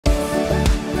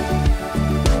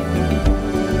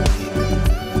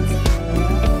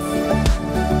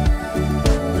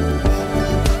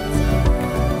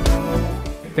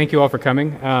thank you all for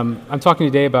coming. I'm talking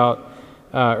today about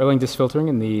Erlang Dist filtering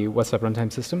in the WhatsApp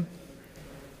runtime system.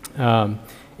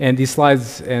 And these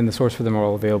slides and the source for them are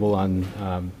all available on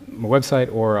my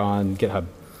website or on GitHub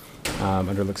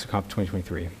under ElixirConf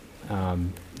 2023.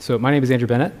 So my name is Andrew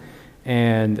Bennett,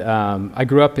 and I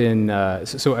grew up in,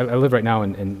 so I live right now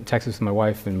in Texas with my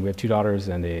wife, and we have 2 daughters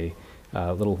and a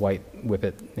little white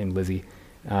whippet named Lizzie.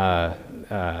 I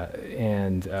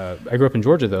grew up in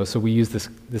Georgia, though, so we used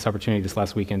this opportunity this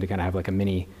last weekend to kind of have like a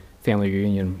mini family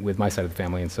reunion with my side of the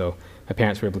family, and so my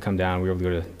parents were able to come down. We were able to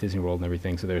go to Disney World and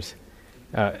everything. So there's,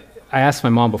 I asked my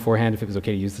mom beforehand if it was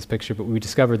okay to use this picture, but we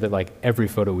discovered that like every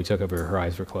photo we took of her, her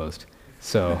eyes were closed.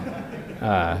 So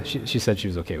she said she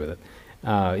was okay with it.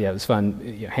 Yeah, it was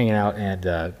fun hanging out,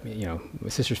 and you know, my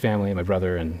sister's family and my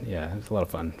brother, and yeah, it was a lot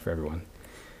of fun for everyone.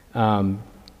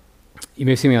 You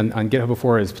may have seen me on GitHub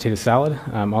before as Potato Salad.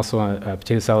 I'm also on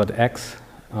Potato Salad X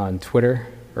on Twitter,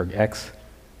 or X.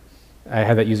 I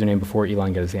had that username before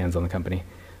Elon got his hands on the company.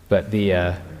 But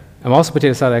I'm also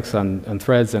Potato Salad X on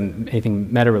Threads and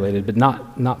anything meta related, but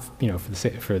not you know,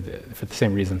 for the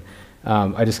same reason.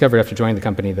 I discovered after joining the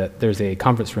company that there's a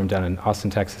conference room down in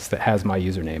Austin, Texas that has my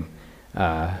username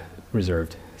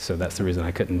reserved. So that's the reason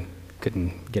I couldn't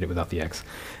get it without the X.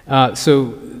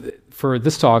 So for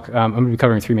this talk, I'm going to be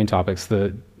covering 3 main topics: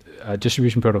 the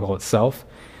distribution protocol itself,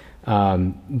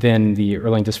 then the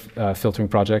Erlang Dist filtering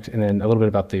project, and then a little bit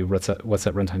about the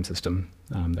WhatsApp runtime system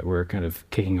that we're kind of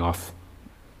kicking off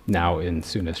now in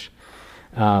soonish.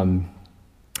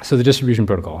 So the distribution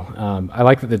protocol. I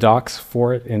like that the docs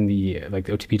for it in the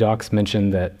OTP docs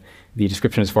mention that the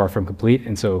description is far from complete,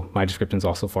 and so my description is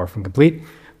also far from complete,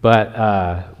 but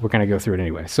we're going to go through it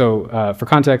anyway. So for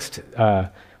context,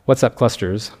 WhatsApp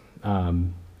clusters.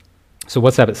 So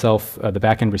WhatsApp itself, the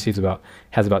backend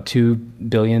has about 2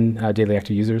 billion daily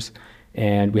active users,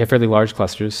 and we have fairly large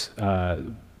clusters.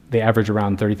 They average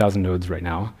around 30,000 nodes right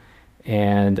now,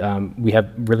 and we have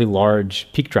really large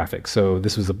peak traffic. So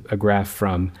this was a graph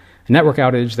from a network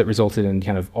outage that resulted in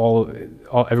kind of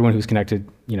everyone who's connected,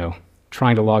 you know,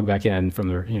 trying to log back in from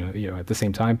their, you know, at the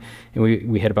same time, and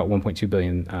we hit about 1.2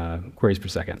 billion queries per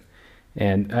second.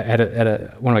 And I had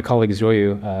one of my colleagues,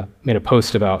 Joyu, made a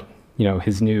post about, you know,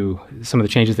 some of the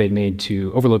changes they'd made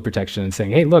to overload protection, and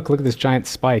saying, hey, look at this giant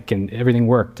spike, and everything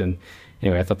worked. And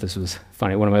anyway, I thought this was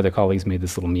funny. One of my other colleagues made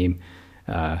this little meme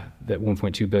that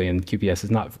 1.2 billion QPS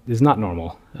is not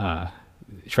normal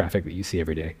traffic that you see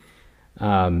every day.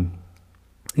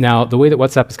 Now, the way that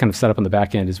WhatsApp is kind of set up on the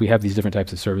back end is we have these different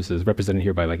types of services represented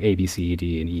here by like A, B, C,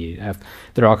 D, and E, and F.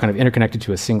 They're all kind of interconnected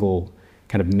to a single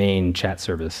kind of main chat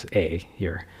service, A,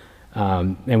 here.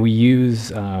 And we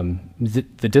use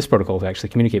the Dist protocol to actually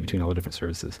communicate between all the different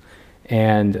services.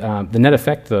 And the net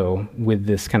effect, though, with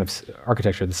this kind of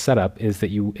architecture, the setup, is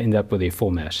that you end up with a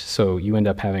full mesh. So you end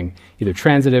up having either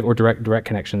transitive or direct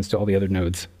connections to all the other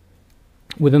nodes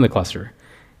within the cluster.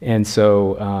 And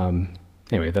so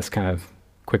anyway, that's kind of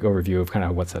a quick overview of kind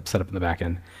of how WhatsApp's set up in the back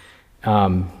end.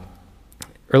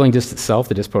 Erlang Dist itself,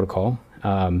 the Dist protocol,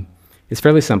 is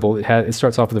fairly simple. It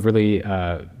starts off with a really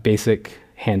basic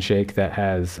handshake that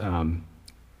has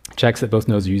checks that both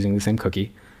nodes are using the same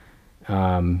cookie.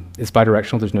 It's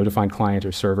bidirectional. There's no defined client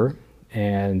or server,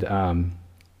 and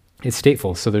it's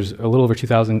stateful. So there's a little over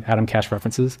 2,000 atom cache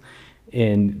references,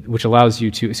 which allows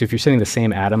you to. So if you're sending the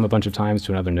same atom a bunch of times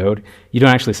to another node, you don't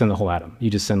actually send the whole atom. You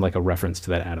just send like a reference to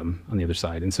that atom on the other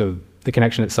side, and so the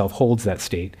connection itself holds that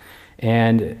state.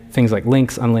 And things like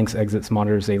links, unlinks, exits,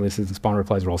 monitors, aliases, and spawn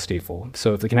replies are all stateful.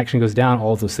 So if the connection goes down,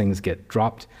 all of those things get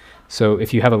dropped. So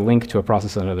if you have a link to a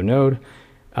process on another node,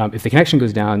 if the connection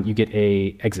goes down, you get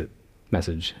a exit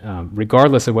message,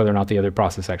 regardless of whether or not the other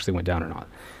process actually went down or not.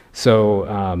 So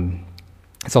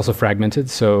it's also fragmented.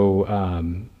 So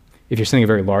if you're sending a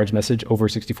very large message over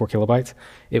 64 kilobytes,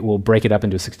 it will break it up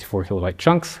into 64 kilobyte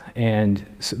chunks, and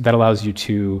so that allows you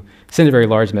to send a very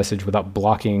large message without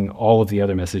blocking all of the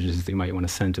other messages that you might want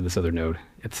to send to this other node.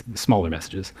 It's smaller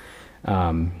messages.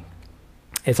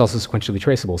 It's also sequentially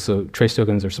traceable, so trace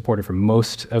tokens are supported for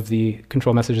most of the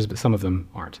control messages, but some of them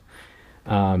aren't.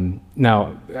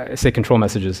 Now, I say control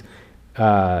messages. These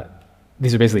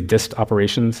are basically dist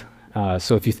operations.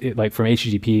 So if you like from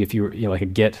HTTP, if you were like a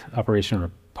get operation or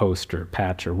a post or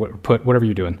patch or put, whatever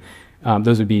you're doing,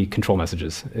 those would be control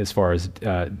messages as far as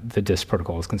the Dist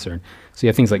protocol is concerned. So you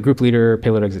have things like group leader,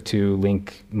 payload exit to,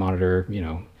 link, monitor, you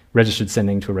know, registered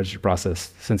sending to a registered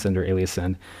process, send sender, alias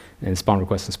send, and spawn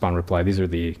request and spawn reply. These are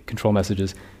the control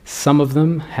messages. Some of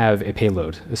them have a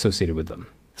payload associated with them.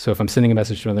 So if I'm sending a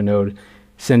message to another node,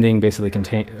 sending basically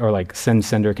send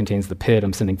sender contains the PID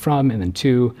I'm sending from and then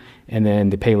to, and then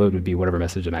the payload would be whatever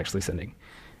message I'm actually sending.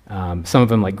 Some of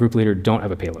them, like group leader, don't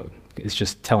have a payload. It's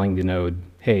just telling the node,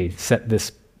 hey, set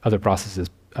this other process's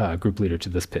group leader to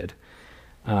this PID.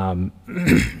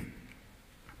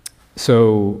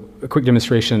 So a quick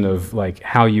demonstration of like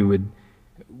how you would,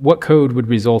 what code would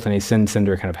result in a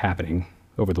send-sender kind of happening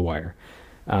over the wire.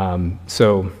 The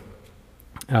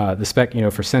spec,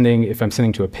 for sending, if I'm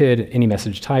sending to a PID, any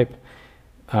message type,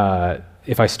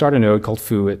 if I start a node called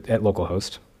foo at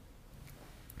localhost,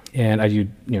 and I do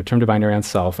term to binary on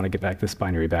self, and I get back this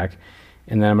binary back,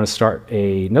 and then I'm going to start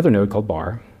another node called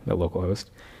bar at localhost,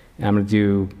 and I'm going to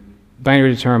do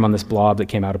binary to term on this blob that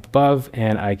came out up above,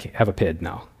 and I have a PID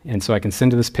now. And so I can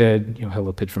send to this PID,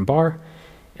 hello PID from bar,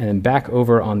 and then back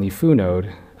over on the foo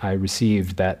node, I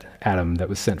received that atom that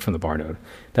was sent from the bar node.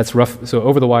 That's rough. So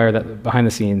over the wire, that behind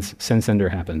the scenes, send-sender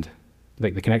happened.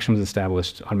 Like the connection was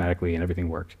established automatically and everything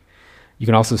worked. You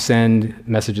can also send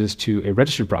messages to a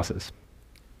registered process.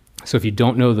 So if you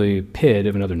don't know the PID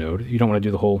of another node, you don't want to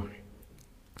do the whole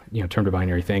term to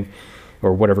binary thing,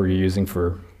 or whatever you're using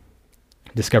for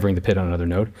discovering the PID on another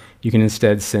node, you can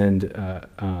instead send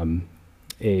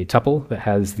a tuple that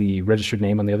has the registered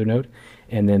name on the other node,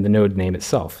 and then the node name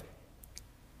itself.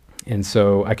 And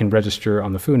so I can register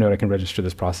on the foo node, I can register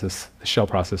this process, the shell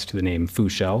process, to the name foo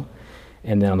shell.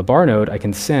 And then on the bar node, I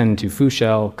can send to foo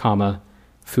shell, comma,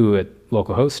 foo at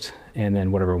localhost, and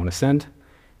then whatever I want to send.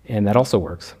 And that also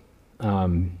works.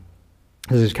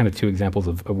 These are kind of two examples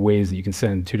of ways that you can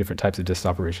send two different types of dist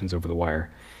operations over the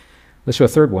wire. Let's show a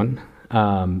third one,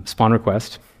 spawn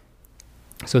request.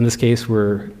 So in this case,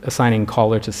 we're assigning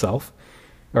caller to self,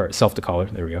 or self to caller,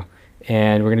 there we go.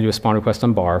 And we're going to do a spawn request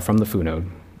on bar from the foo node.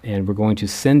 And we're going to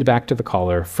send back to the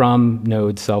caller from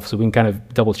node self, so we can kind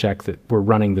of double check that we're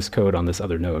running this code on this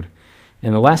other node.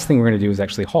 And the last thing we're going to do is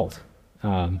actually halt,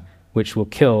 which will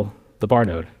kill the bar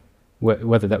node.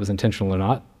 Whether that was intentional or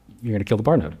not, you're going to kill the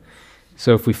bar node.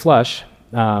 So if we flush,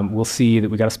 we'll see that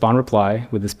we got a spawn reply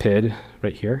with this PID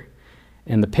right here.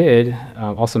 And the PID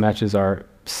also matches our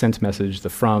sent message, the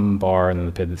from bar, and then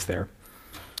the PID that's there.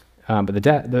 But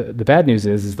the bad news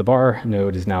is the bar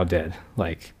node is now dead,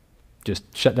 like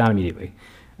just shut down immediately.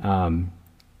 And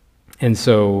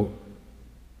so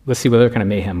let's see what other kind of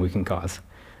mayhem we can cause.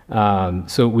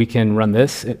 So we can run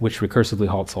this, which recursively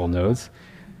halts all nodes.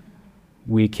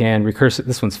 We can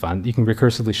this one's fun. You can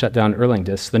recursively shut down Erlang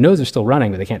Dist. The nodes are still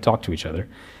running, but they can't talk to each other.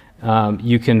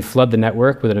 You can flood the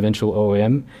network with an eventual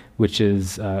OOM, which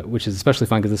is especially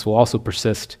fun because this will also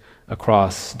persist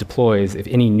across deploys if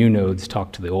any new nodes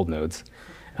talk to the old nodes.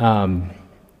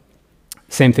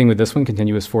 Same thing with this one,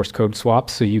 continuous forced code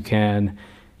swaps. So you can,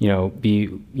 I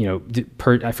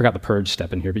forgot the purge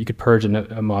step in here, but you could purge a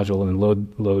module and then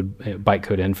load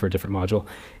bytecode in for a different module.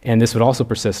 And this would also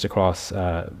persist across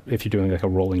if you're doing like a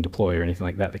rolling deploy or anything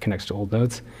like that that connects to old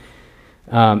nodes.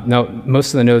 Now,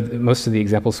 most of the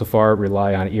examples so far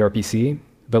rely on ERPC,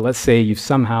 but let's say you've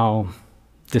somehow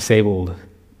disabled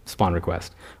spawn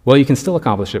request. Well, you can still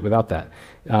accomplish it without that.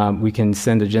 We can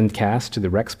send a gencast to the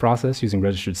rex process using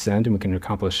registered send, and we can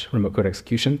accomplish remote code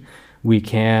execution. We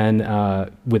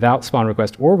can, without spawn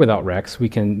request or without rex, we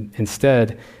can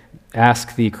instead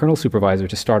ask the kernel supervisor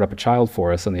to start up a child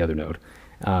for us on the other node,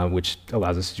 which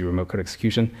allows us to do remote code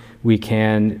execution. We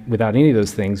can, without any of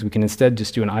those things, we can instead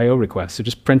just do an IO request. So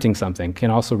just printing something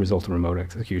can also result in remote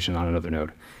execution on another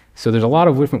node. So there's a lot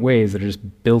of different ways that are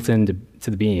just built into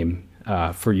the beam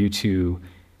for you to,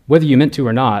 whether you meant to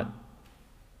or not,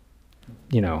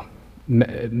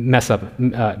 mess up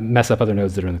other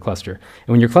nodes that are in the cluster. And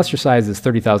when your cluster size is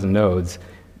 30,000 nodes,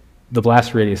 the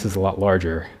blast radius is a lot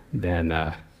larger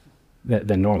than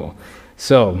normal.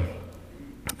 So,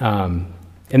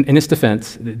 in its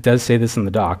defense, it does say this in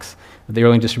the docs, that the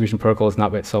Erlang Distribution Protocol is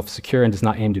not by itself secure and does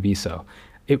not aim to be so.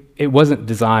 It wasn't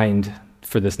designed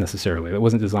for this necessarily. It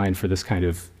wasn't designed for this kind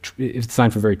of, it's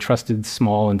designed for very trusted,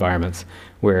 small environments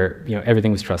where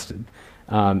everything was trusted.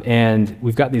 And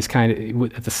we've got these kind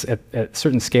of, at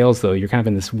certain scales though, you're kind of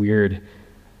in this weird,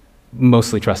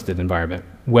 mostly trusted environment.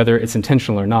 Whether it's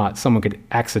intentional or not, someone could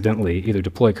accidentally either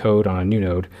deploy code on a new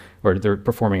node, or they're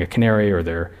performing a canary, or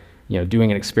they're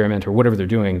doing an experiment, or whatever they're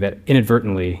doing that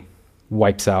inadvertently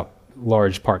wipes out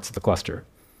large parts of the cluster.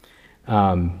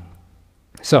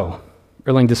 So,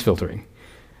 Erlang Dist filtering.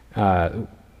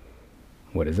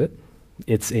 What is it?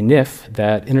 It's a NIF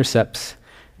that intercepts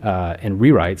and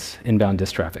rewrites inbound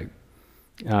dist traffic.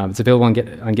 It's available on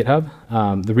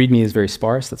GitHub. The README is very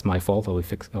sparse. That's my fault. I'll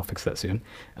fix that soon.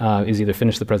 Is either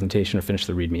finish the presentation or finish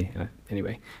the README.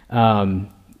 Anyway,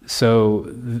 so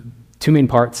the two main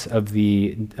parts of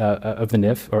the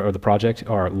NIF or the project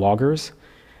are loggers,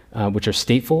 which are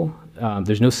stateful.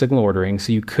 There's no signal ordering,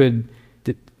 so you could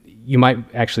you might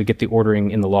actually get the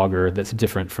ordering in the logger that's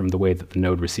different from the way that the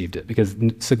node received it, because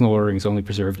signal ordering is only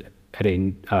preserved at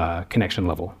a connection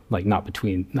level, like not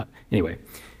between, anyway.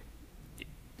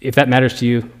 If that matters to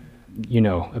you, you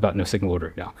know about no signal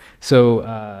ordering now. So,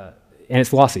 and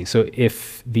it's lossy. So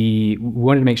we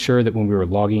wanted to make sure that when we were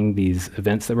logging these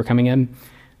events that were coming in,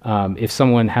 if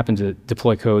someone happened to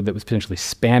deploy code that was potentially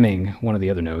spamming one of the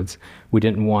other nodes, we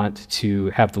didn't want to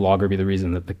have the logger be the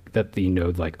reason that the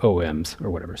node like OMs or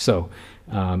whatever. So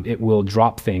it will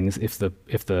drop things if the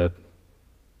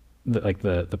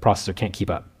processor can't keep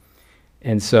up.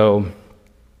 And so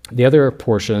the other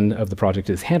portion of the project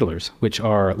is handlers, which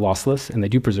are lossless, and they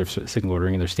do preserve signal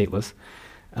ordering, and they're stateless.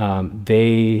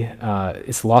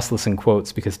 It's lossless in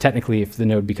quotes because technically if the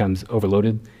node becomes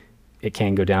overloaded, it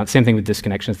can go down. Same thing with disk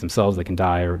connections themselves, they can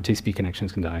die, or TCP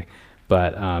connections can die.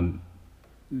 But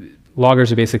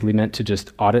loggers are basically meant to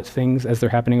just audit things as they're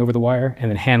happening over the wire, and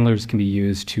then handlers can be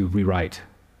used to rewrite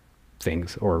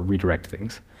things or redirect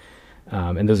things.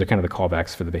 And those are kind of the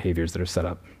callbacks for the behaviors that are set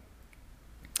up.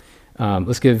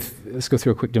 Let's go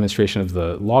through a quick demonstration of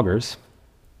the loggers.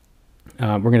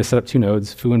 We're going to set up two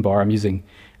nodes, foo and bar. I'm using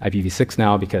IPv6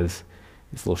 now because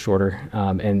it's a little shorter.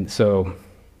 And so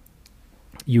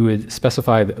you would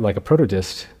specify like a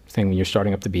proto-dist thing when you're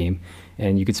starting up the beam,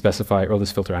 and you could specify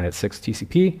this filter on at 6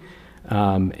 TCP,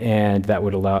 and that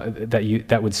would allow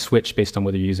that would switch based on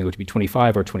whether you're using OTP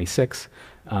 25 or 26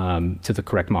 to the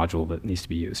correct module that needs to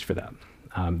be used for that.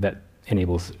 That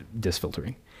enables dist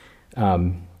filtering.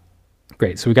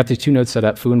 Great, so we got these two nodes set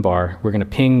up, foo and bar. We're going to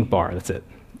ping bar, that's it.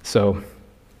 So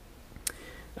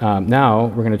now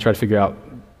we're going to try to figure out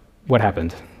what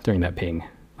happened during that ping,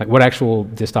 like what actual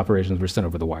dist operations were sent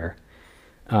over the wire.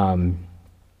 And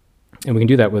we can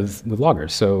do that with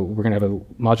loggers. So we're going to have a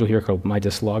module here called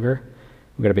mydistlogger.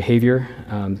 We've got a behavior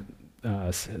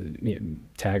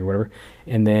tag or whatever,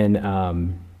 and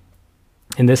then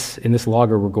in this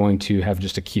logger, we're going to have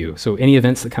just a queue. So any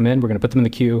events that come in, we're going to put them in the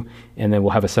queue, and then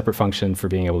we'll have a separate function for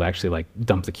being able to actually like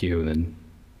dump the queue, and then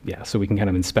so we can kind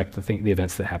of inspect the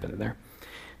events that happen in there.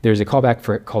 There's a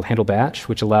callback called handle batch,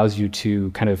 which allows you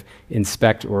to kind of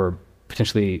inspect or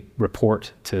potentially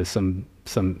report to some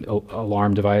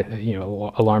alarm device,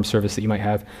 alarm service that you might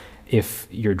have if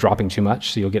you're dropping too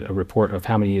much. So you'll get a report of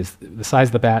how many is the size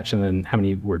of the batch, and then how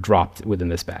many were dropped within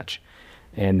this batch.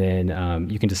 And then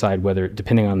you can decide whether,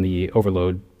 depending on the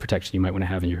overload protection you might want to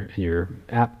have in your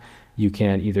app, you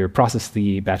can either process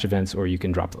the batch events or you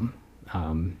can drop them.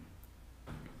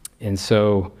 And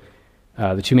so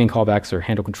the two main callbacks are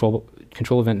handle control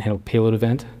event and handle payload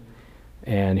event.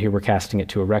 And here we're casting it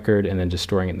to a record and then just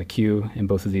storing it in the queue in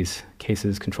both of these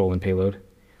cases, control and payload.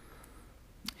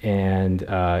 And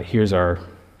here's our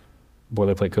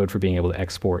boilerplate code for being able to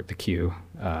export the queue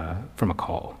from a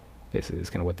call. Basically, is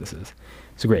kind of what this is.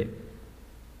 So great.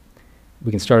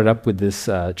 We can start it up with this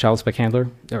child spec handler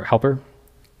or helper.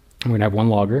 We're going to have one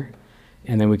logger,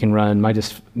 and then we can run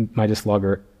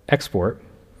mydistlogger export,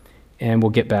 and we'll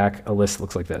get back a list that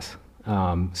looks like this.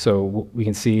 So we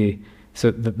can see,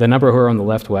 so the number here on the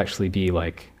left will actually be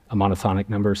like a monotonic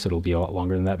number, so it'll be a lot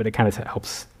longer than that, but it kind of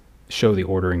helps show the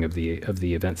ordering of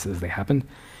the events as they happen.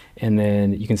 And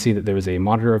then you can see that there was a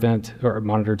monitor event or a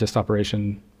monitor dist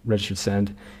operation, registered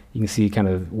send. You can see kind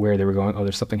of where they were going. Oh,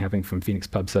 there's something happening from Phoenix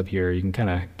Pub Sub here. You can kind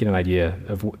of get an idea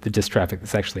of the dist traffic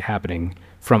that's actually happening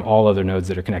from all other nodes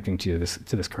that are connecting to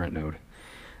this current node.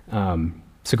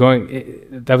 So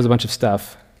that was a bunch of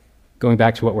stuff. Going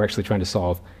back to what we're actually trying to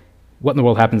solve, what in the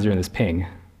world happens during this ping?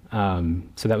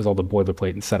 So that was all the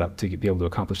boilerplate and setup to be able to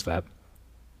accomplish that.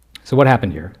 So what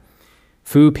happened here?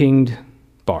 Foo pinged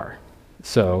bar.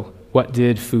 So what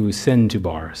did foo send to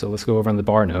bar? So let's go over on the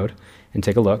bar node and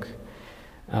take a look.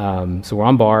 So we're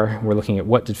on bar, we're looking at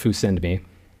what did foo send me.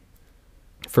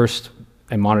 First,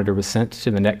 a monitor was sent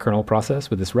to the net kernel process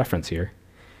with this reference here.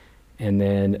 And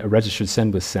then a registered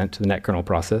send was sent to the net kernel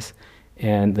process.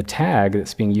 And the tag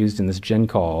that's being used in this gen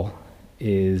call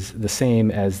is the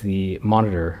same as the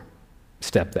monitor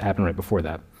step that happened right before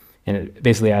that. And it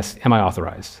basically asks, am I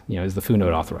authorized? Is the foo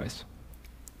node authorized?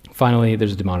 Finally,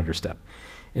 there's a demonitor step.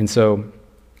 And so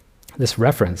this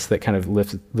reference that kind of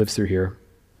lives through here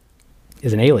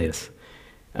is an alias.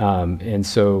 And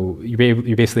so you're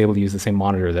basically able to use the same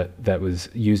monitor that was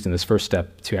used in this first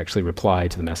step to actually reply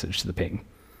to the message to the ping.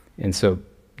 And so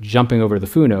jumping over the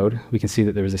foo node, we can see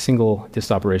that there was a single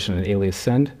dist operation, an alias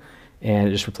send, and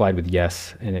it just replied with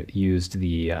yes, and it used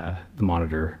the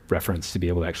monitor reference to be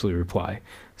able to actually reply.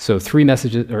 So 3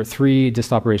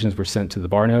 dist operations were sent to the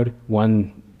bar node,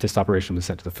 1 dist operation was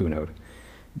sent to the foo node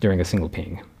during a single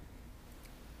ping.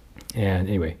 And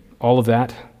anyway, all of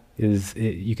that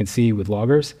you can see with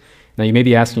loggers, Now you may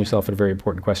be asking yourself a very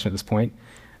important question at this point,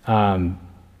 because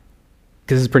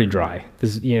this is pretty dry.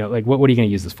 This is, like what are you going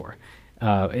to use this for?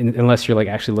 Unless you're like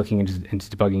actually looking into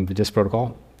debugging the Dist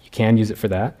protocol, you can use it for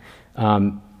that.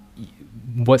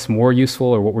 What's more useful,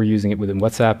 or what we're using it within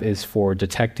WhatsApp, is for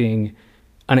detecting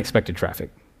unexpected traffic.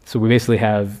 So we basically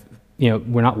have,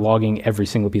 we're not logging every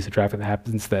single piece of traffic that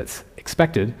happens that's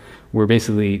expected.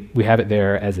 We have it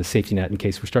there as a safety net in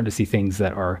case we're starting to see things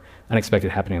that are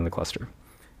unexpected happening in the cluster.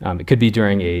 It could be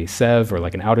during a SEV or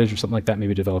like an outage or something like that,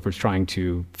 maybe developers trying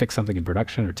to fix something in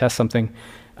production or test something,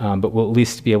 but we'll at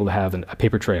least be able to have a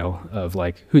paper trail of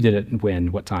like who did it,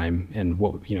 when, what time, and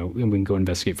what, and we can go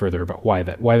investigate further about why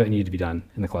that needed to be done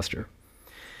in the cluster.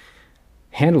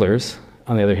 Handlers,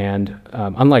 on the other hand,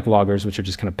 unlike loggers, which are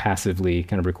just kind of passively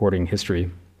kind of recording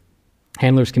history,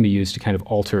 handlers can be used to kind of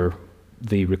alter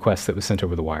the request that was sent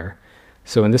over the wire.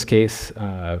 So in this case,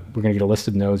 we're going to get a list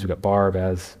of nodes. We've got bar,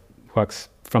 baz, hux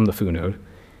from the foo node.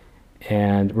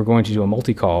 And we're going to do a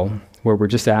multi-call where we're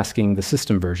just asking the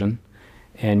system version.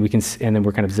 And then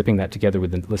we're kind of zipping that together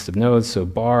with the list of nodes. So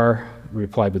bar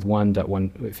replied with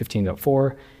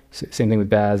 1.1.15.4. Same thing with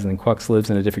baz. And then Quux lives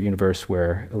in a different universe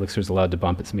where Elixir is allowed to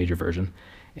bump its major version.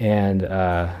 And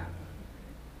we're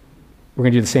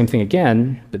going to do the same thing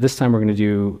again, but this time we're going to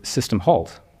do system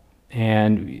halt.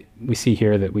 And we see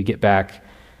here that we get back,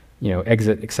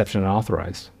 exit exception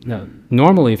unauthorized. Now,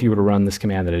 normally, if you were to run this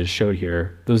command that I just showed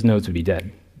here, those nodes would be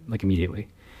dead, like immediately.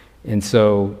 And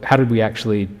so, how did we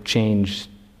actually change,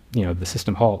 the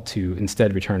system halt to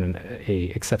instead return an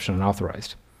exception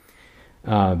unauthorized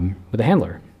with a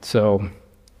handler? So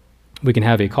we can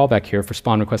have a callback here for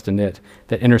spawn request init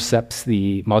that intercepts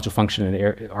the module function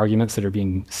and arguments that are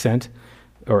being sent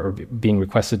or being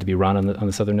requested to be run on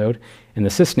this other node. And the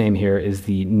sysname here is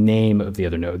the name of the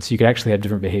other node. So you could actually have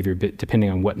different behavior depending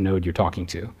on what node you're talking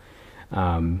to.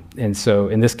 And so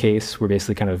in this case, we're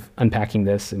basically kind of unpacking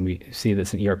this, and we see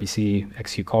that's an ERPC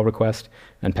execute call request,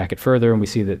 unpack it further, and we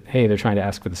see that, hey, they're trying to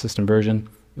ask for the system version,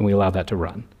 and we allow that to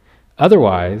run.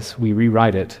 Otherwise, we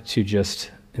rewrite it to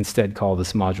just instead call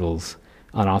this module's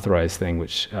unauthorized thing,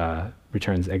 which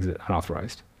returns exit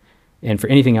unauthorized. And for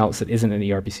anything else that isn't an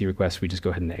ERPC request, we just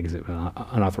go ahead and exit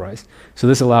unauthorized. So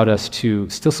this allowed us to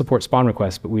still support spawn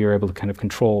requests, but we were able to kind of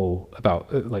control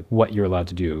about like what you're allowed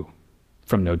to do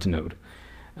from node to node.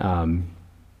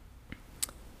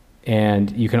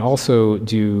 And you can also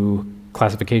do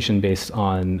classification based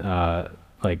on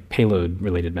like payload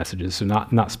related messages. So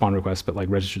not spawn requests, but like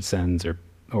registered sends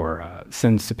or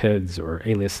sends to PIDs or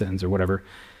alias sends or whatever.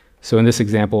 So in this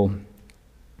example,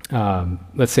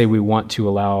 let's say we want to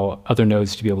allow other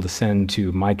nodes to be able to send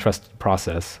to my trusted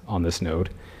process on this node,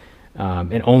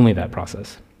 and only that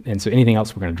process. And so anything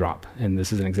else we're going to drop. And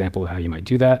this is an example of how you might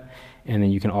do that. And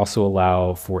then you can also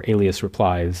allow for alias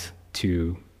replies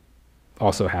to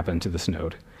also happen to this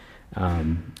node.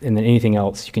 And then anything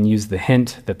else, you can use the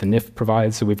hint that the NIF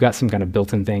provides. So we've got some kind of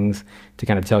built-in things to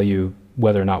kind of tell you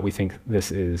whether or not we think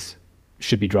this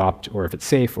should be dropped, or if it's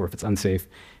safe, or if it's unsafe.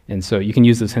 And so you can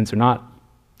use those hints or not.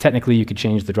 Technically, you could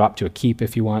change the drop to a keep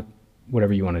if you want,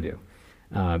 whatever you want to do,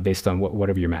 based on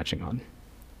whatever you're matching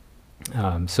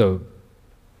on. So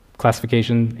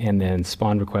classification and then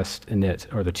spawn request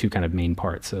init are the two kind of main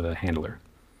parts of a handler.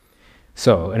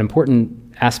 So an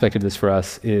important aspect of this for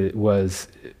us was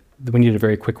we needed a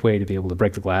very quick way to be able to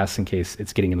break the glass in case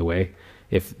it's getting in the way.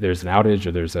 If there's an outage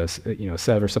or there's a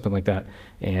SEV or something like that,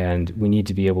 and we need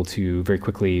to be able to very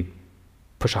quickly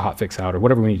push a hotfix out or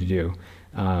whatever we need to do.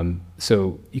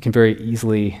 So you can very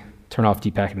easily turn off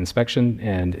deep packet inspection,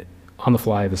 and on the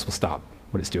fly, this will stop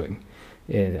what it's doing.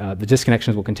 The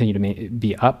disconnections will continue to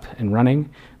be up and running,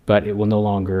 but it will no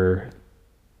longer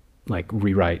like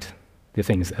rewrite the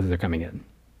things as they're coming in.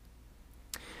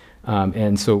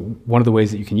 And so one of the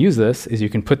ways that you can use this is you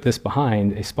can put this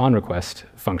behind a spawn request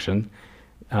function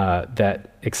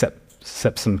that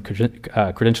accepts some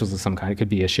credentials of some kind. It could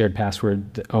be a shared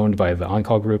password owned by the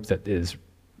on-call group that is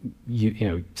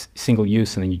single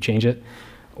use, and then you change it.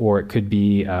 Or it could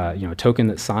be a token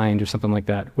that's signed or something like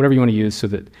that. Whatever you want to use so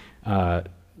that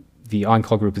the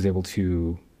on-call group is able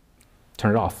to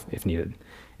turn it off if needed.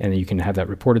 And then you can have that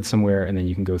reported somewhere, and then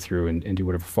you can go through and do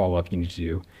whatever follow-up you need to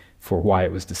do for why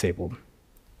it was disabled.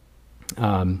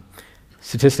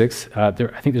 Statistics, I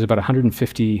think there's about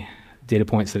 150 data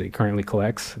points that it currently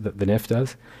collects, that the NIF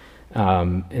does.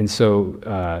 And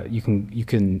so you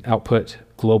can output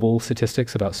global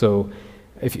statistics about, so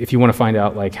if you want to find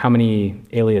out like how many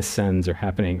alias sends are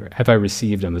happening, or have I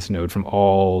received on this node from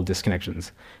all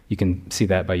disconnections, you can see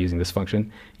that by using this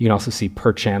function. You can also see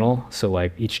per channel, so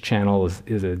like each channel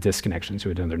is a disconnection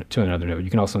to another node. You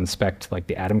can also inspect like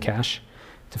the atom cache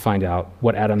to find out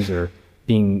what atoms are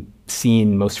being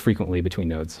seen most frequently between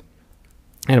nodes.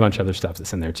 And a bunch of other stuff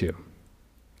that's in there too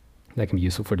that can be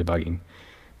useful for debugging.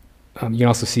 You can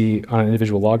also see on an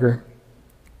individual logger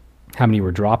how many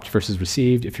were dropped versus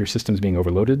received if your system's being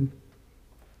overloaded.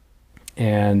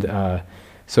 And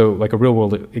so like a real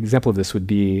world example of this would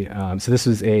be, so this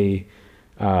is a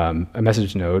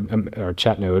message node, or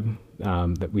chat node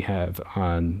that we have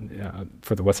on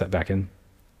for the WhatsApp backend.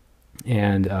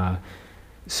 And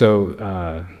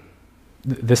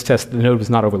this test, the node was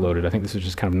not overloaded. I think this was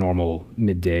just kind of normal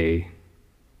midday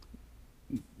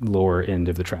lower end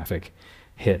of the traffic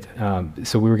hit.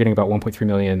 So we were getting about 1.3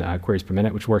 million queries per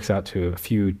minute, which works out to a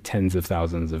few tens of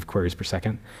thousands of queries per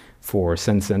second for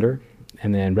send-sender.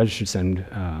 And then registered send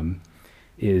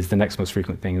is the next most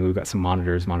frequent thing. We've got some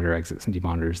monitors, monitor exits, and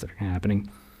demonitors that are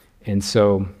happening. And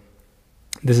so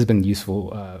this has been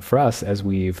useful for us as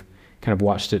we've kind of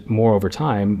watched it more over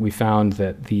time. We found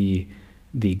that the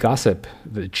gossip,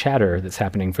 the chatter that's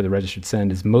happening for the registered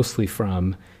send is mostly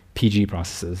from PG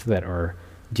processes that are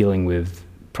dealing with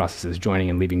processes joining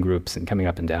and leaving groups and coming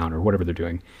up and down or whatever they're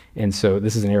doing. And so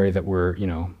this is an area that we're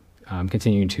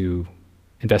continuing to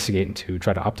investigate and to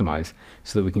try to optimize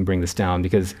so that we can bring this down,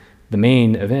 because the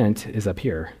main event is up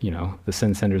here, the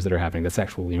senders that are happening. That's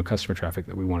actual customer traffic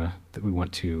that we want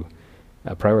to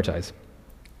prioritize.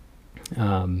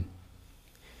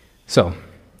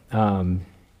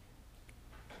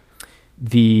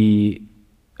 The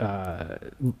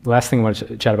last thing I want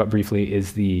to chat about briefly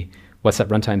is the WhatsApp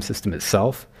runtime system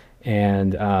itself.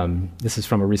 And this is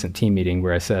from a recent team meeting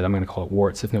where I said, I'm going to call it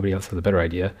warts if nobody else has a better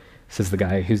idea. Says the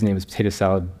guy whose name is Potato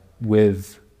Salad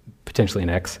with potentially an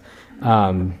X.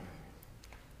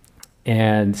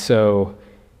 And so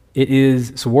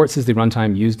warts is the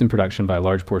runtime used in production by a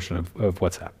large portion of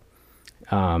WhatsApp.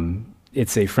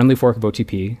 It's a friendly fork of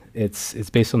OTP. It's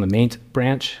based on the maint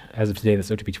branch. As of today, that's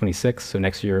OTP 26. So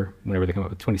next year, whenever they come up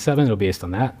with 27, it'll be based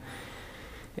on that.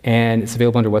 And it's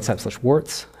available under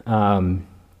WhatsApp/warts.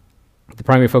 The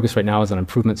primary focus right now is on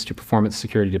improvements to performance,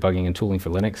 security, debugging, and tooling for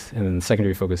Linux. And then the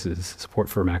secondary focus is support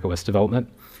for macOS development.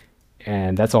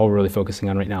 And that's all we're really focusing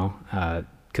on right now,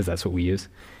 because that's what we use.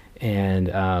 And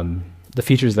the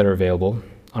features that are available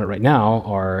on it right now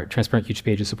are transparent QT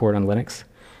pages support on Linux,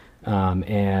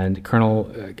 and kernel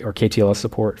or KTLS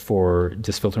support for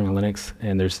Dist filtering on Linux.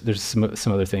 And there's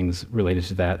some other things related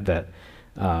to that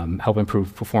help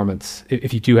improve performance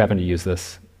if you do happen to use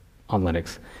this on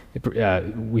Linux.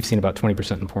 We've seen about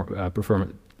 20%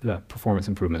 performance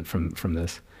improvement from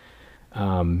this.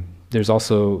 There's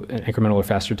also an incremental or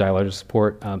faster dialer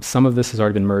support. Some of this has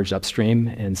already been merged upstream,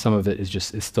 and some of it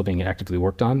is still being actively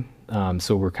worked on.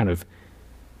 So we're kind of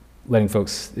letting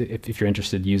folks, if you're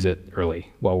interested, use it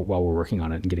early while we're working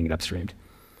on it and getting it upstreamed.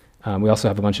 We also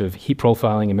have a bunch of heap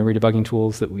profiling and memory debugging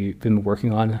tools that we've been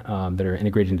working on that are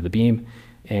integrated into the Beam,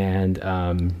 and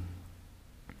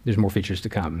there's more features to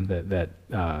come that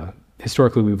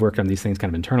historically we've worked on these things kind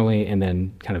of internally and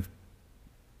then kind of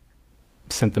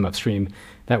sent them upstream.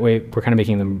 That way we're kind of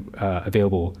making them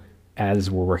available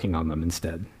as we're working on them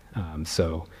instead. We want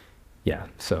to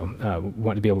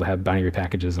be able to have binary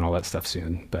packages and all that stuff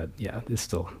soon, but yeah, it's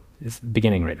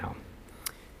beginning right now.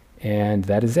 And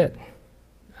that is it.